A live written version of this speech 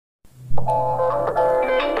Hi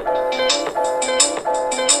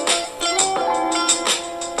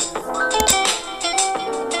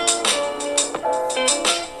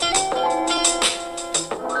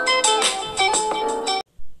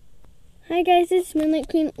guys, it's Moonlight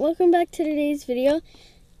Queen. Welcome back to today's video.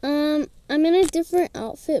 I'm in a different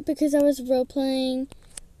outfit because I was role-playing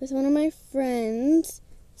with one of my friends.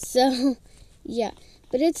 So, yeah.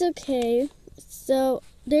 But it's okay. So,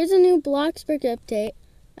 there's a new BLOXBURG update.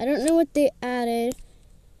 I don't know what they added.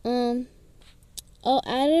 I'll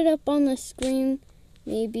add it up on the screen,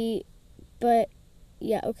 maybe. But,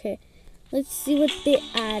 yeah, okay. Let's see what they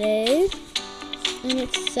added. I'm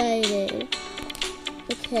excited.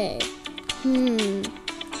 Okay.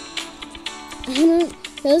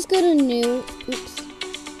 Let's go to new. Oops.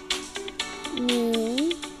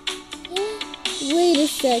 New. Wait a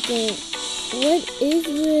second. What is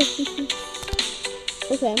this?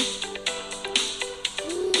 Okay.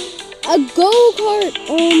 A go-kart!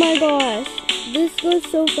 Oh my gosh. This goes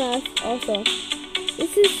so fast also.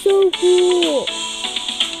 This is so cool.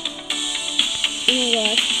 Oh my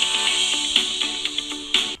gosh.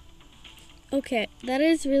 Okay, that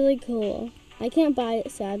is really cool. I can't buy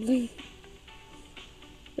it, sadly.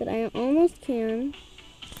 But I almost can.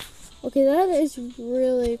 Okay, that is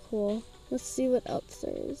really cool. Let's see what else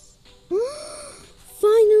there is.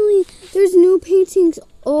 Finally! There's new paintings.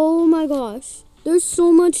 Oh my gosh. There's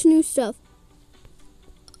so much new stuff.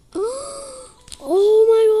 Oh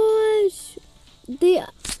my gosh.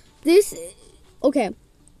 Okay.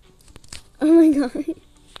 Oh my god.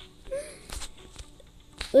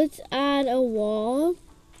 Let's add a wall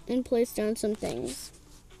and place down some things.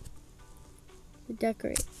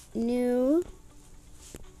 Decorate. New.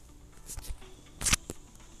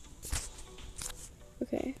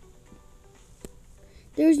 Okay.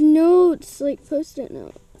 There's notes, like post-it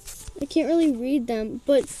notes. I can't really read them,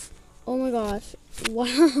 but oh my gosh.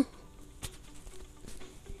 Wow.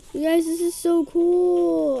 You guys, this is so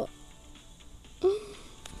cool.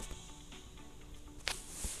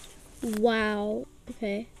 Wow.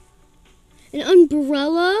 Okay. An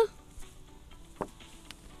umbrella?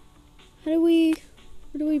 Where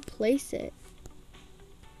do we place it?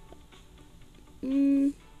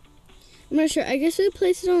 I'm not sure. I guess we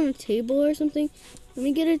place it on a table or something. Let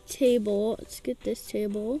me get a table. Let's get this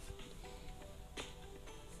table.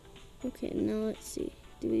 Okay, now let's see.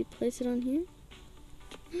 Do we place it on here?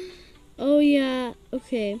 Oh yeah.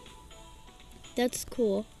 Okay. That's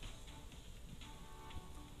cool.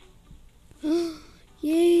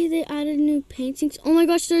 Yay, they added new paintings. Oh my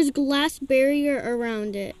gosh, there's glass barrier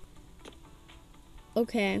around it.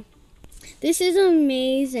 Okay. This is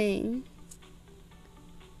amazing.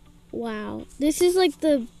 Wow. This is like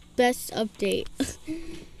the best update.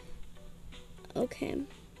 Okay.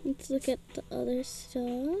 Let's look at the other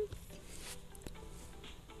stuff.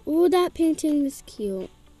 Oh, that painting is cute.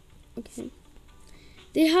 Okay.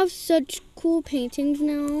 They have such cool paintings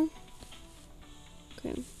now.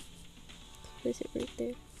 Okay. Place it right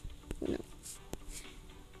there. Oh, no.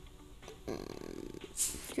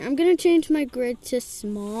 I'm gonna change my grid to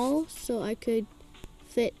small so I could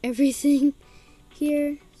fit everything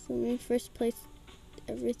here. So let me first place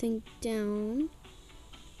everything down.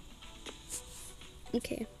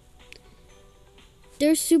 Okay.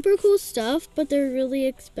 They're super cool stuff, but they're really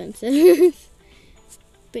expensive.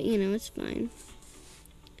 But you know, it's fine.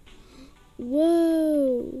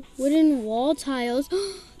 Whoa, wooden wall tiles.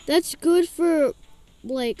 That's good for,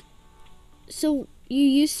 like, so you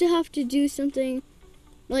used to have to do something,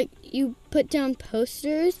 like you put down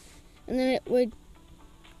posters and then it would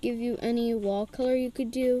give you any wall color you could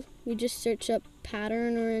do. You just search up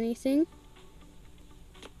pattern or anything.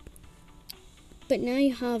 But now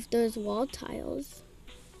you have those wall tiles.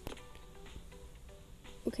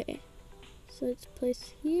 Okay, so let's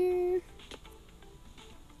place here.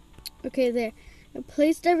 Okay, there. I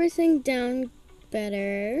placed everything down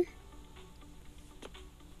better.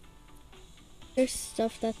 There's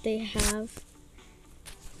stuff that they have.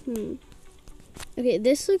 Okay,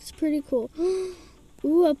 this looks pretty cool.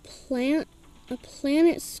 Ooh, a planet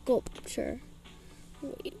sculpture.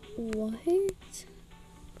 Wait, what?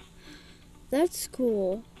 That's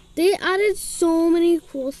cool. They added so many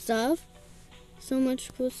cool stuff. So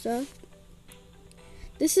much cool stuff.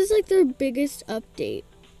 This is like their biggest update.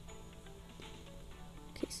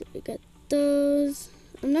 Okay, so we got those.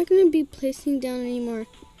 I'm not going to be placing down any more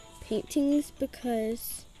paintings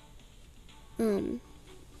because I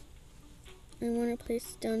want to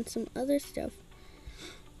place down some other stuff.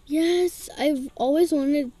 Yes, I've always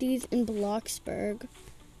wanted these in BLOXBURG.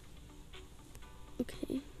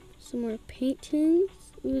 Okay, some more paintings.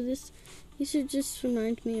 Ooh, this These should just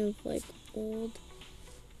remind me of like old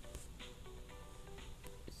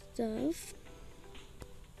stuff.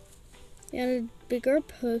 They added bigger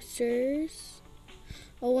posters.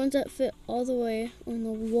 Oh, ones that fit all the way on the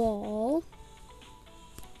wall.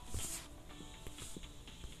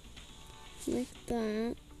 Like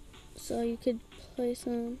that. So you could place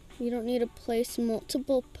them. You don't need to place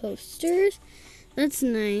multiple posters. That's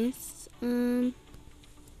nice.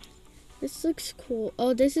 This looks cool.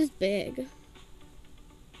 Oh, this is big.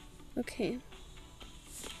 Okay.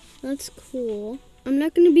 That's cool. I'm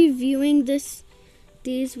not going to be viewing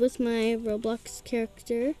these with my Roblox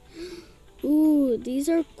character. Ooh, these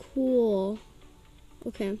are cool.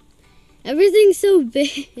 Okay. Everything's so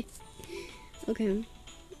big. Okay.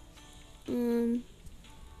 I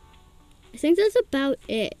think that's about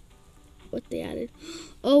it. What they added.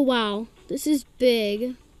 Oh, wow. This is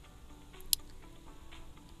big.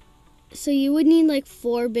 So you would need like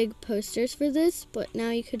 4 big posters for this, but now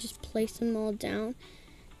you could just place them all down.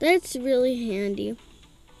 That's really handy.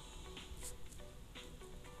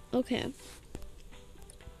 Okay.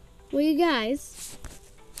 Well, you guys,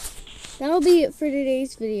 that'll be it for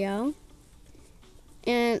today's video.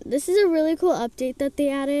 And this is a really cool update that they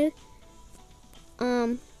added.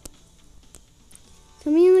 Tell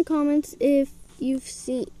me in the comments if you've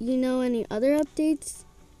seen, any other updates.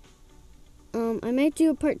 I might do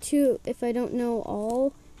a part 2 if I don't know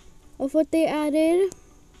all of what they added.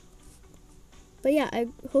 But yeah, I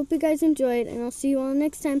hope you guys enjoyed, and I'll see you all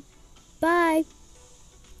next time. Bye!